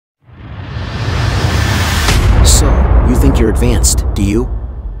You think you're advanced, do you?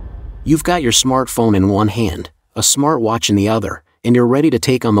 You've got your smartphone in one hand, a smartwatch in the other, and you're ready to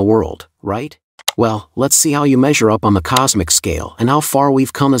take on the world, right? Well, let's see how you measure up on the cosmic scale and how far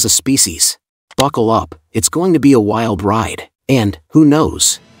we've come as a species. Buckle up, it's going to be a wild ride. And, who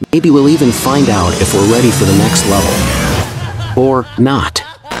knows, maybe we'll even find out if we're ready for the next level. Or not.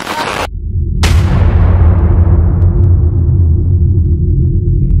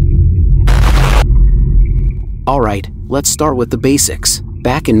 Alright, let's start with the basics.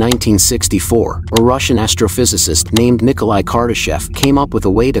 Back in 1964, a Russian astrophysicist named Nikolai Kardashev came up with a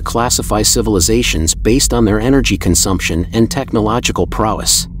way to classify civilizations based on their energy consumption and technological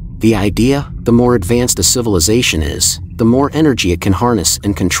prowess. The idea, the more advanced a civilization is, the more energy it can harness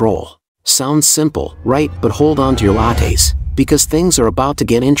and control. Sounds simple, right? But hold on to your lattes, because things are about to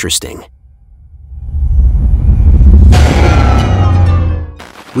get interesting.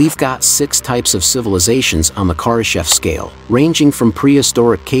 We've got 6 types of civilizations on the Kardashev scale, ranging from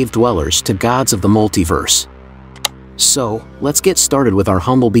prehistoric cave dwellers to gods of the multiverse. So, let's get started with our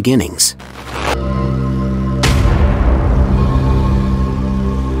humble beginnings.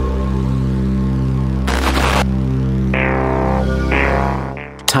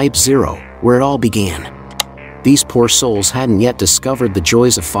 Type 0, where it all began. These poor souls hadn't yet discovered the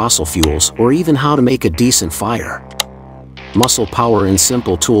joys of fossil fuels or even how to make a decent fire. Muscle power and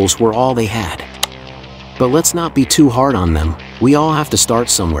simple tools were all they had. But let's not be too hard on them, we all have to start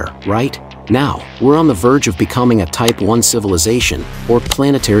somewhere, right? Now, we're on the verge of becoming a Type 1 civilization, or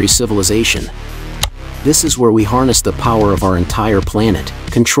planetary civilization. This is where we harness the power of our entire planet,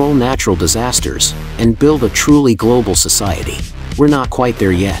 control natural disasters, and build a truly global society. We're not quite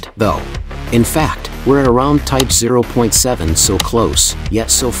there yet, though. In fact, we're at around Type 0.7, so close, yet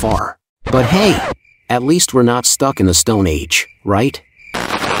so far. But hey! At least we're not stuck in the Stone Age, right?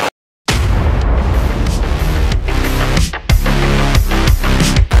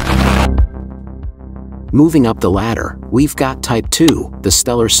 Moving up the ladder, we've got Type 2, the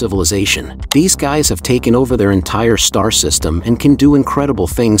stellar civilization. These guys have taken over their entire star system and can do incredible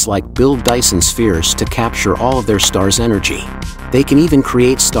things like build Dyson spheres to capture all of their star's energy. They can even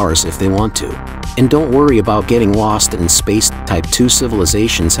create stars if they want to. And don't worry about getting lost in space. Type 2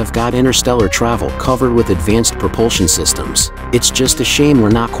 civilizations have got interstellar travel covered with advanced propulsion systems. It's just a shame we're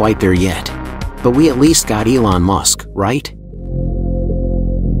not quite there yet. But we at least got Elon Musk, right?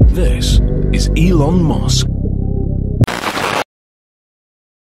 This is Elon Musk.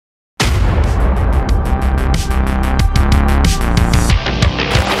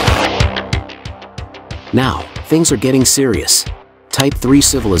 Now, things are getting serious. Type 3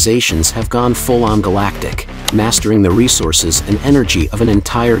 civilizations have gone full-on galactic, mastering the resources and energy of an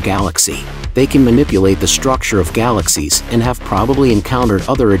entire galaxy. They can manipulate the structure of galaxies and have probably encountered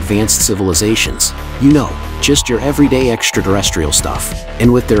other advanced civilizations. You know, just your everyday extraterrestrial stuff.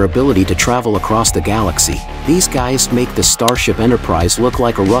 And with their ability to travel across the galaxy, these guys make the Starship Enterprise look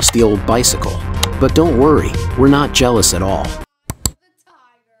like a rusty old bicycle. But don't worry, we're not jealous at all.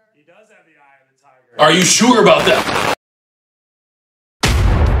 He does have the eye of the tiger. Are you sure about that?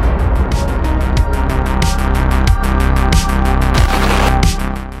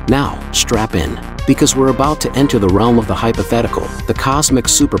 Now, strap in, because we're about to enter the realm of the hypothetical, the cosmic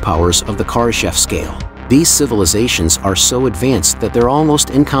superpowers of the Kardashev scale. These civilizations are so advanced that they're almost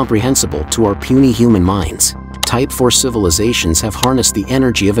incomprehensible to our puny human minds. Type 4 civilizations have harnessed the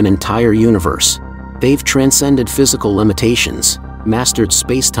energy of an entire universe. They've transcended physical limitations, mastered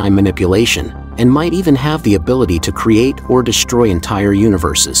space-time manipulation, and might even have the ability to create or destroy entire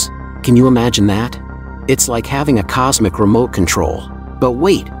universes. Can you imagine that? It's like having a cosmic remote control. But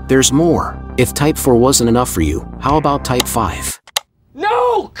wait, there's more. If Type 4 wasn't enough for you, how about Type 5?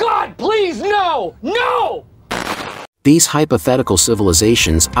 No! God, please, no! No! These hypothetical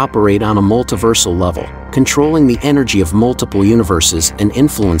civilizations operate on a multiversal level, controlling the energy of multiple universes and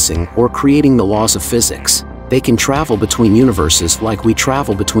influencing or creating the laws of physics. They can travel between universes like we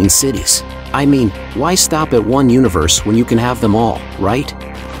travel between cities. I mean, why stop at one universe when you can have them all, right?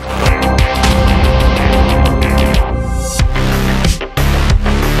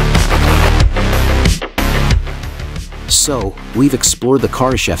 So, we've explored the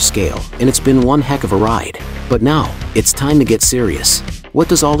Kardashev scale, and it's been one heck of a ride. But now, it's time to get serious. What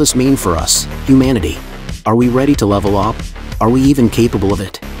does all this mean for us, humanity? Are we ready to level up? Are we even capable of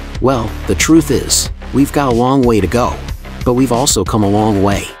it? Well, the truth is, we've got a long way to go. But we've also come a long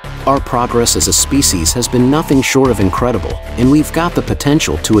way. Our progress as a species has been nothing short of incredible, and we've got the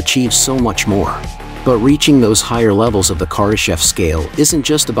potential to achieve so much more. But reaching those higher levels of the Kardashev scale isn't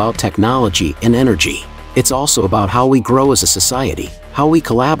just about technology and energy. It's also about how we grow as a society, how we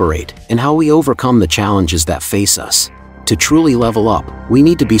collaborate, and how we overcome the challenges that face us. To truly level up, we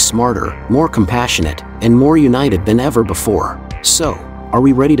need to be smarter, more compassionate, and more united than ever before. So, are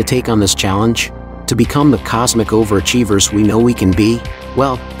we ready to take on this challenge? To become the cosmic overachievers we know we can be?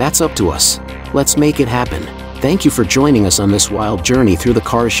 Well, that's up to us. Let's make it happen. Thank you for joining us on this wild journey through the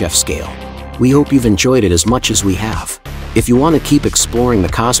Kardashev scale. We hope you've enjoyed it as much as we have. If you want to keep exploring the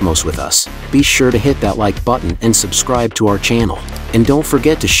cosmos with us, be sure to hit that like button and subscribe to our channel. And don't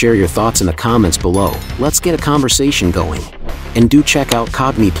forget to share your thoughts in the comments below. Let's get a conversation going. And do check out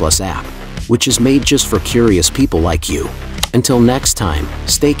Cogni Plus app, which is made just for curious people like you. Until next time,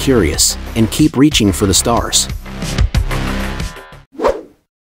 stay curious and keep reaching for the stars.